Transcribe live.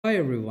Hi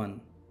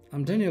everyone,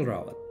 I'm Daniel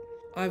Rawat.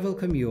 I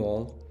welcome you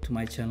all to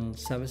my channel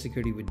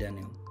Cybersecurity with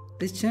Daniel.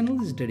 This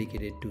channel is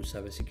dedicated to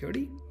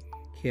cybersecurity.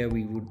 Here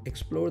we would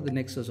explore the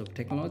nexus of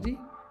technology,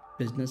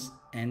 business,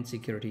 and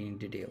security in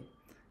detail.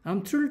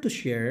 I'm thrilled to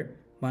share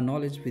my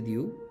knowledge with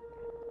you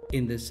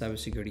in this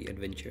cybersecurity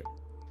adventure.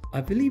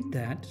 I believe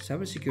that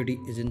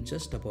cybersecurity isn't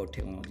just about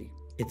technology,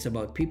 it's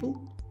about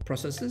people,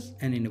 processes,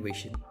 and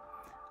innovation.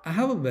 I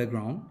have a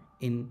background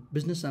in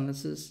business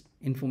analysis,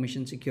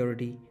 information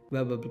security,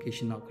 web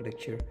application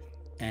architecture,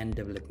 and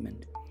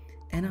development,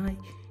 and I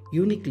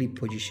uniquely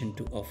positioned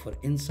to offer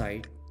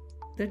insight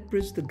that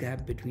bridge the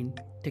gap between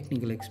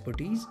technical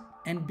expertise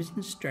and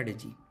business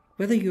strategy.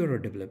 Whether you're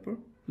a developer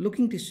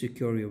looking to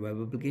secure your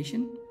web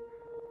application,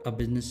 a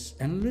business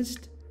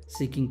analyst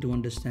seeking to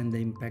understand the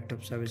impact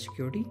of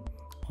cybersecurity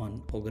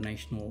on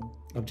organizational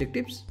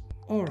objectives,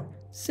 or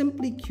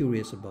simply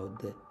curious about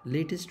the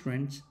latest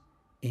trends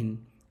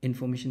in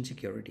information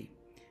security,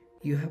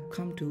 you have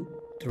come to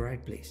the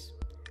right place.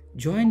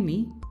 Join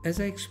me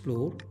as I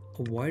explore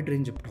a wide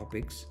range of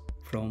topics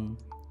from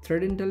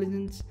threat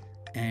intelligence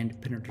and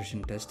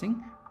penetration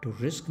testing to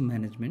risk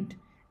management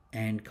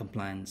and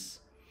compliance.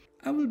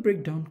 I will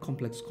break down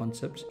complex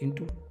concepts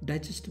into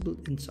digestible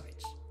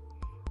insights,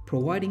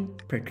 providing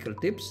practical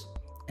tips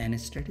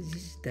and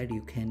strategies that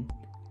you can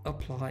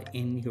apply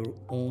in your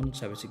own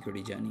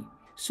cybersecurity journey.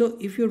 So,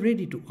 if you're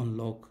ready to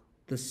unlock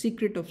the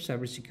secret of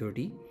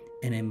cybersecurity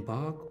and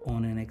embark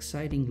on an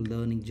exciting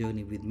learning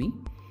journey with me,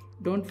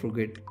 don't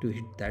forget to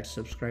hit that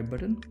subscribe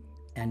button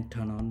and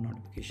turn on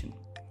notification.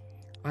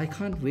 I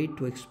can't wait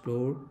to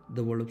explore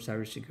the world of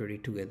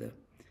cybersecurity together.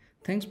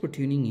 Thanks for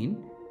tuning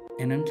in,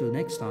 and until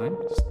next time,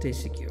 stay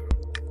secure.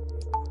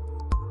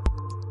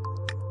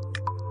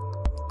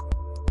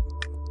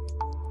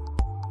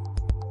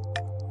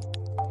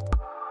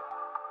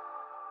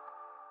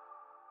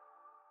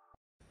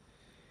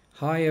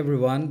 Hi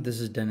everyone,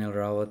 this is Daniel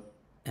Rawat,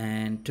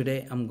 and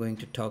today I'm going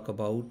to talk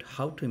about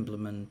how to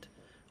implement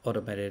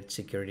automated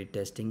security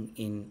testing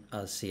in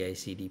a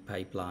CI/CD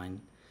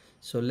pipeline.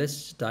 So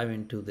let's dive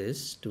into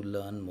this to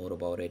learn more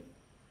about it.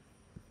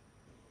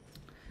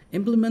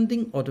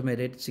 Implementing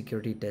automated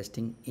security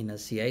testing in a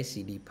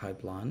CI/CD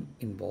pipeline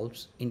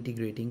involves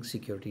integrating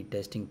security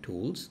testing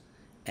tools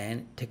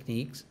and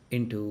techniques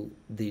into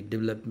the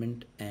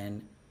development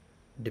and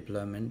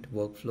deployment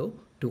workflow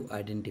to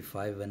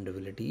identify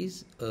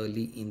vulnerabilities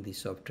early in the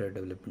software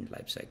development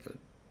lifecycle.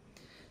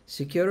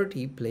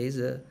 Security plays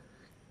a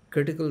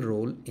critical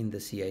role in the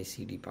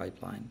CI/CD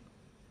pipeline,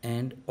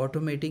 and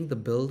automating the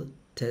build,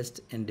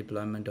 test, and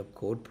deployment of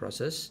code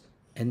process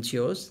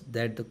ensures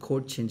that the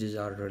code changes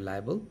are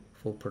reliable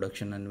for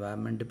production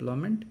environment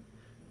deployment.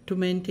 To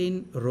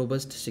maintain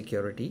robust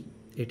security,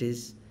 it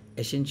is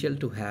essential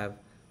to have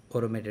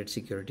automated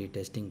security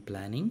testing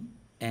planning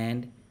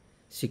and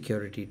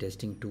security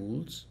testing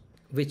tools,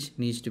 which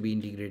needs to be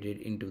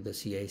integrated into the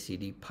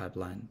CI/CD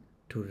pipeline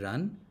to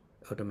run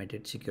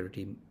automated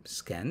security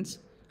scans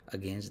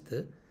against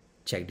the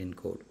checked-in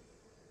code.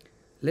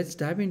 Let's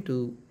dive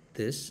into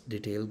this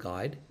detailed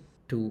guide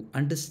to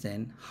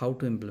understand how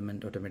to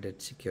implement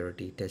automated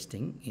security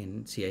testing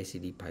in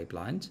CI/CD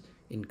pipelines,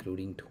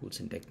 including tools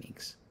and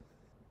techniques.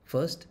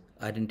 First,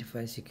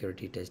 identify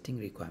security testing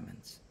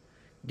requirements.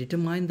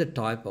 Determine the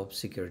type of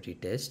security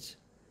tests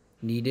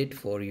needed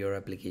for your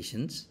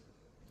applications,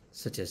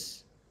 such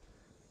as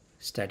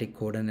static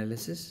code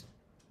analysis,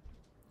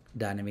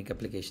 dynamic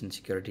application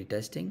security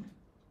testing,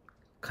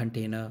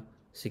 container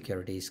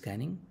security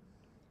scanning,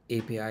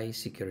 API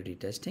security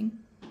testing,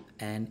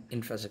 and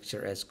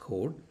infrastructure as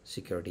code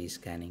security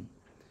scanning.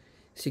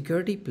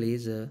 Security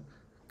plays a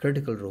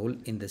critical role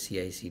in the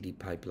CI/CD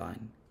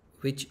pipeline,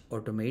 which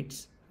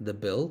automates the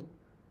build,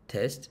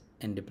 test,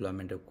 and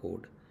deployment of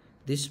code.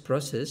 This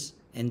process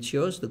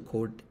ensures the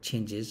code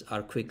changes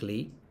are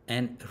quickly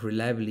and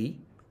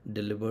reliably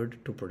delivered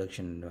to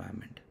production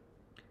environment.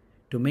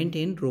 To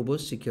maintain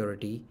robust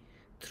security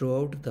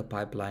throughout the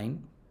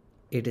pipeline,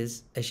 it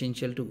is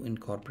essential to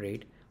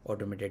incorporate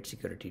automated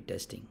security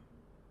testing.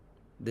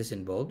 This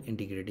involves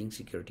integrating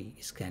security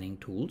scanning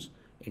tools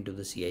into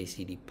the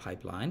CI/CD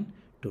pipeline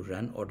to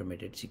run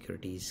automated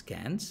security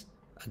scans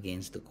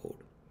against the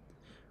code.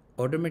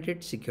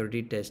 Automated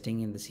security testing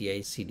in the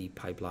CI/CD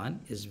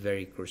pipeline is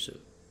very crucial.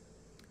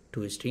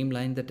 To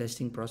streamline the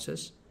testing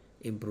process,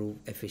 improve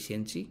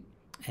efficiency,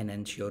 and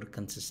ensure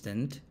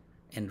consistent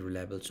and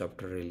reliable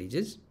software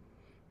releases,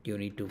 you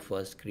need to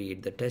first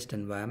create the test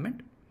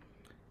environment,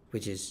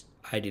 which is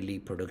ideally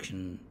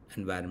production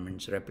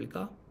environment's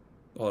replica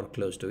or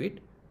close to it,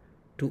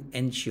 to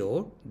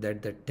ensure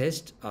that the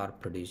tests are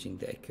producing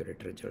the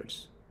accurate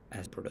results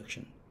as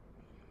production.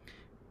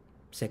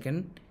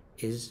 Second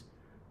is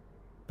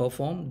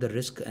perform the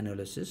risk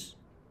analysis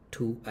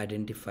to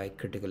identify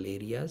critical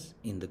areas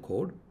in the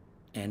code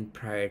and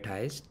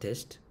prioritize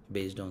tests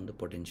based on the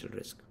potential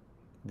risk.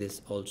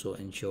 This also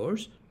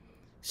ensures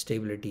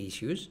stability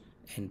issues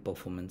and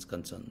performance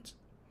concerns.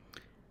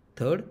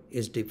 Third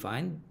is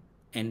define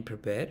and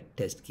prepare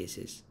test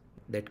cases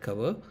that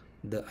cover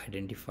the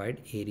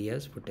identified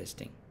areas for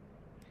testing.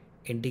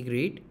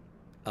 Integrate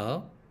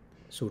a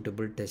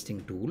suitable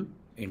testing tool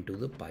into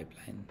the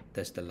pipeline.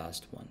 That's the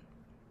last one.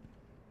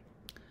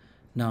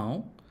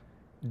 Now,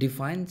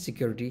 define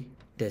security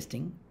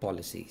testing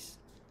policies.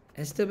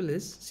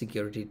 Establish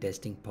security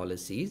testing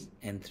policies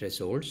and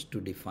thresholds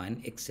to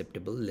define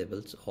acceptable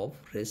levels of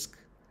risk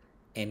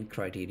and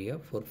criteria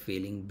for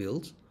failing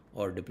builds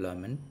or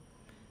deployment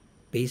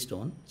based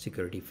on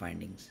security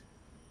findings.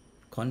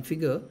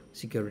 Configure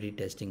security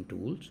testing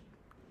tools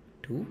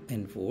to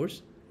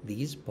enforce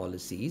these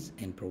policies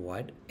and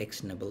provide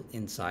actionable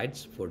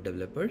insights for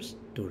developers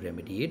to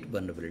remediate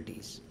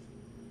vulnerabilities.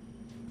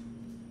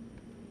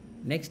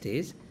 Next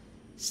is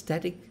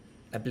static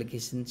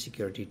application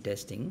security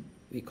testing.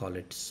 We call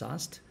it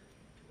SAST.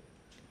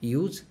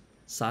 Use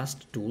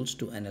SAST tools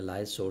to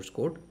analyze source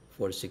code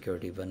for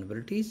security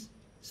vulnerabilities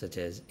such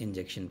as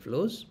injection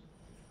flows,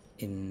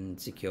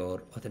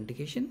 insecure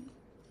authentication,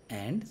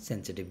 and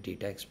sensitive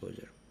data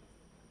exposure.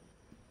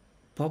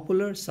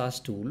 Popular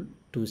SAST tool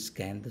to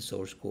scan the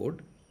source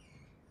code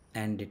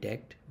and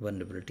detect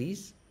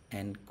vulnerabilities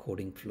and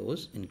coding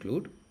flows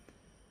include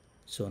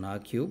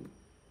SonarQube,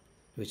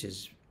 which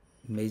is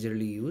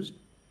majorly used,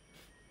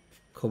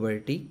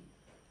 Coverity,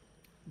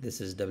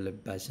 this is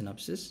developed by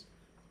Synopsys,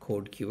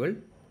 CodeQL,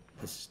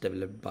 this is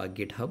developed by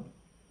GitHub,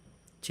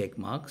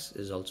 Checkmarks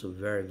is also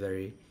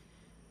very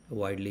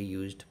widely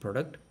used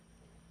product,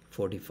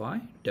 Fortify,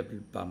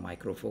 developed by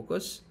Micro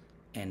Focus,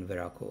 and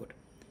Veracode.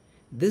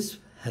 This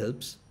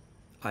helps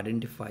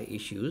identify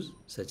issues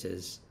such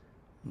as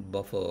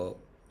buffer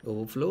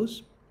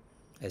overflows,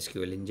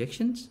 SQL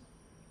injections,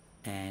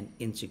 and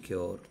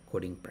insecure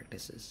coding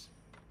practices.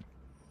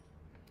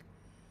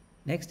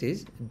 Next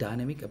is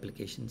dynamic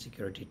application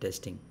security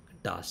testing,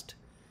 DAST.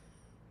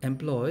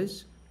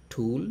 Employs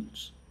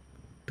tools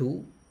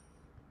to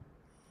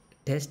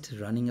test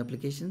running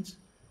applications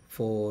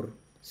for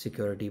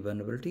security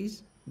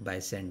vulnerabilities by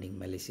sending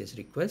malicious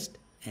requests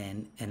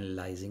and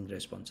analyzing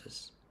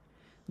responses.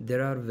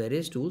 There are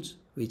various tools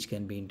which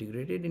can be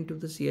integrated into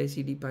the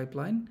CI/CD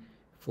pipeline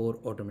for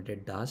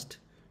automated DAST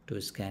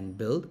to scan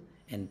build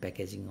and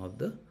packaging of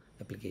the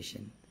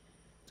application.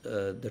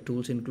 The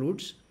tools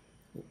includes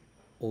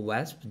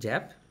OWASP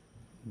JAP,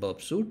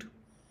 Burp-Suite,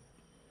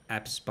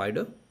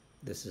 AppSpider,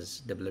 this is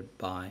developed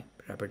by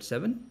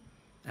Rapid7,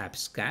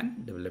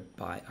 AppScan, developed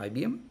by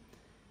IBM,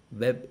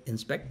 Web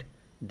Inspect,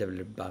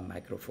 developed by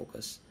Micro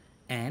Focus,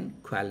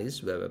 and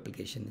Qualys Web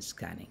Application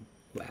Scanning,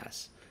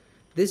 WAS.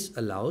 This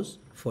allows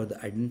for the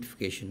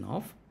identification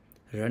of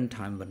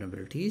runtime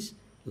vulnerabilities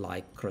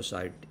like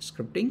cross-site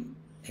scripting,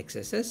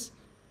 XSS,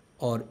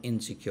 or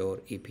insecure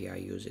API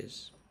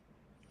uses.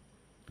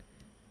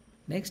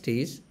 Next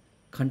is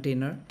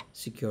container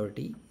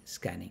security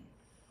scanning.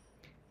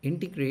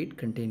 Integrate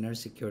container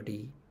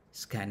security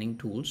scanning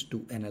tools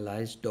to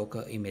analyze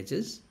Docker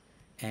images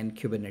and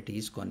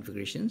Kubernetes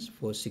configurations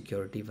for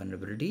security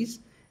vulnerabilities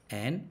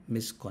and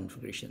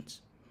misconfigurations.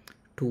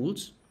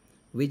 Tools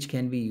which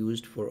can be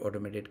used for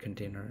automated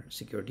container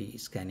security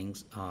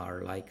scannings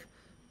are like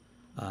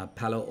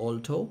Palo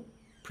Alto,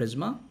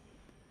 Prisma,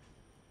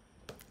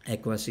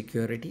 Aqua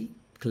Security,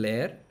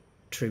 Claire,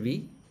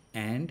 Trivi,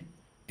 and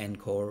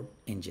Encore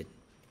Engine.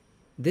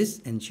 This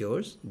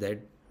ensures that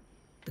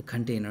the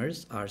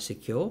containers are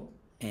secure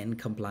and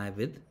comply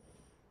with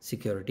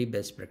security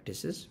best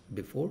practices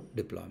before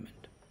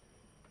deployment.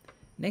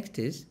 Next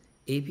is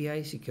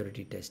API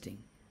security testing.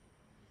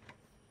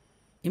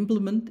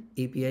 Implement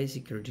API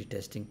security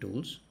testing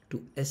tools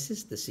to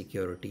assess the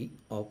security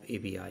of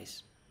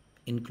APIs,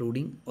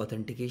 including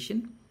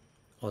authentication,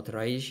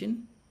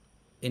 authorization,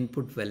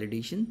 input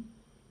validation,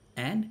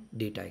 and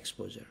data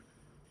exposure.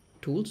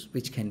 Tools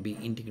which can be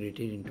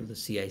integrated into the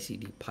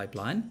CI/CD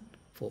pipeline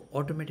for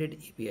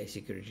automated API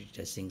security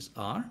testings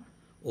are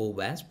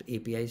OWASP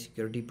API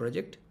Security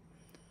Project,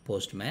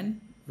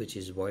 Postman, which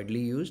is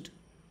widely used,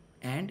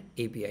 and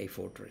API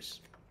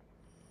Fortress.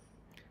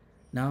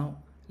 Now,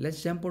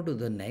 let's jump on to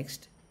the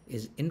next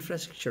is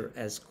Infrastructure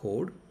as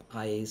Code,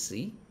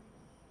 IAC,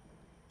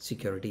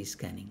 security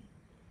scanning.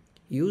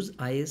 Use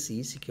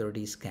IAC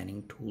security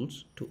scanning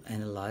tools to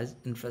analyze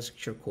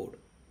infrastructure code.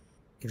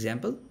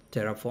 Example,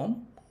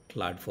 Terraform,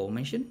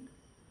 CloudFormation,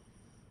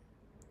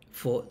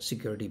 for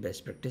security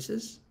best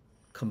practices,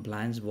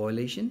 compliance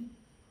violation,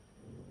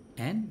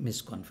 and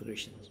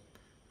misconfigurations.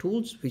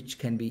 Tools which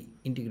can be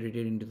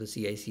integrated into the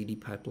CI/CD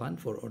pipeline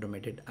for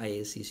automated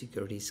IAC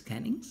security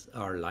scannings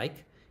are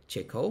like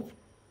Chekhov,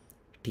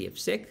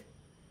 TFSec,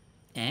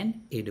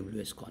 and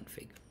AWS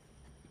Config.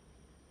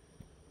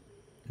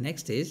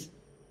 Next is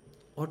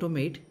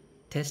automate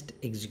test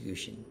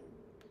execution.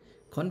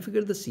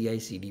 Configure the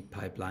CI/CD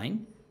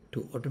pipeline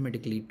to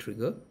automatically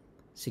trigger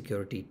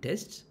security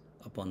tests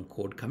upon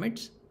code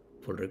commits,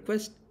 pull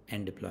requests,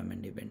 and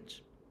deployment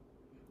events.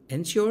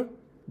 Ensure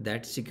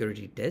that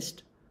security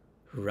tests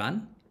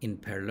run in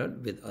parallel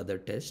with other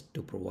tests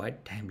to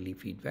provide timely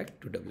feedback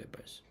to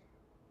developers.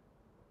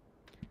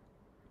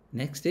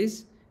 Next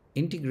is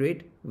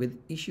integrate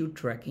with issue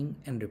tracking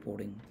and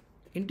reporting.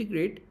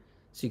 Integrate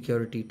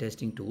security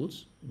testing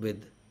tools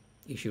with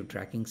issue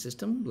tracking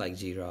system like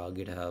Jira,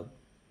 GitHub,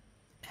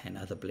 and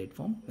other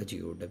platform,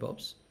 Azure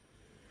DevOps,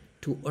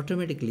 to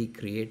automatically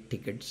create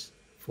tickets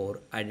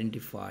for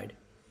identified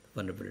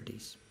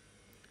vulnerabilities,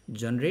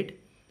 generate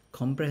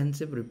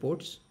comprehensive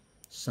reports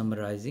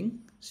summarizing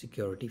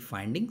security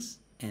findings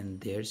and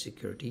their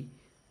security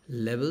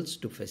levels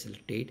to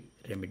facilitate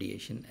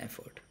remediation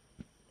effort.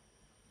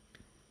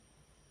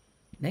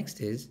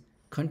 Next is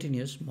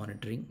continuous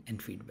monitoring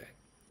and feedback.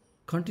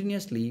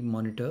 Continuously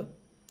monitor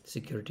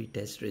security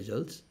test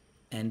results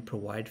and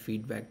provide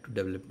feedback to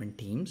development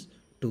teams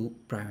to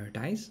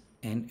prioritize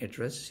and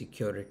address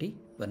security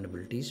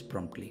vulnerabilities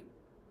promptly.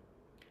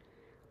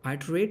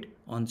 Iterate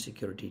on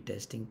security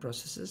testing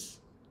processes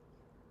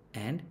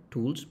and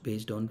tools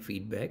based on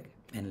feedback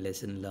and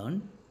lesson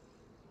learned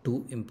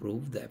to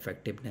improve the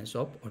effectiveness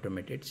of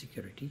automated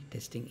security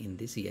testing in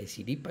the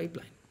CI/CD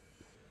pipeline.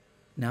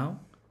 Now,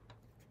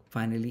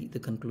 finally, the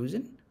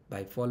conclusion.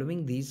 By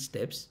following these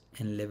steps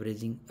and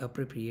leveraging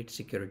appropriate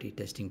security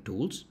testing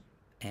tools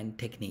and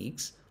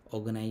techniques,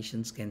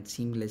 organizations can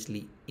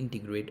seamlessly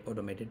integrate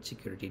automated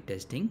security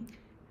testing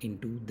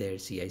into their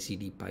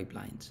CI/CD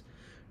pipelines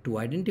to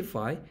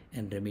identify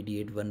and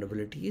remediate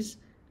vulnerabilities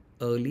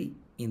early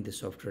in the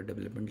software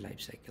development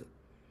lifecycle,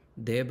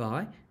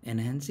 thereby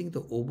enhancing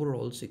the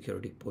overall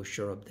security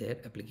posture of their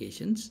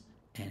applications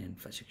and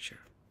infrastructure.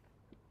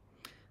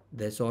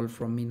 That's all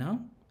from me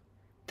now.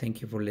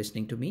 Thank you for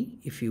listening to me.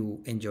 If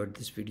you enjoyed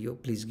this video,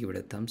 please give it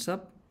a thumbs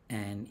up.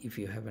 And if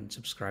you haven't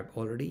subscribed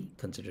already,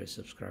 consider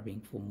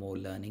subscribing for more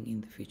learning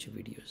in the future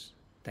videos.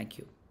 Thank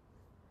you.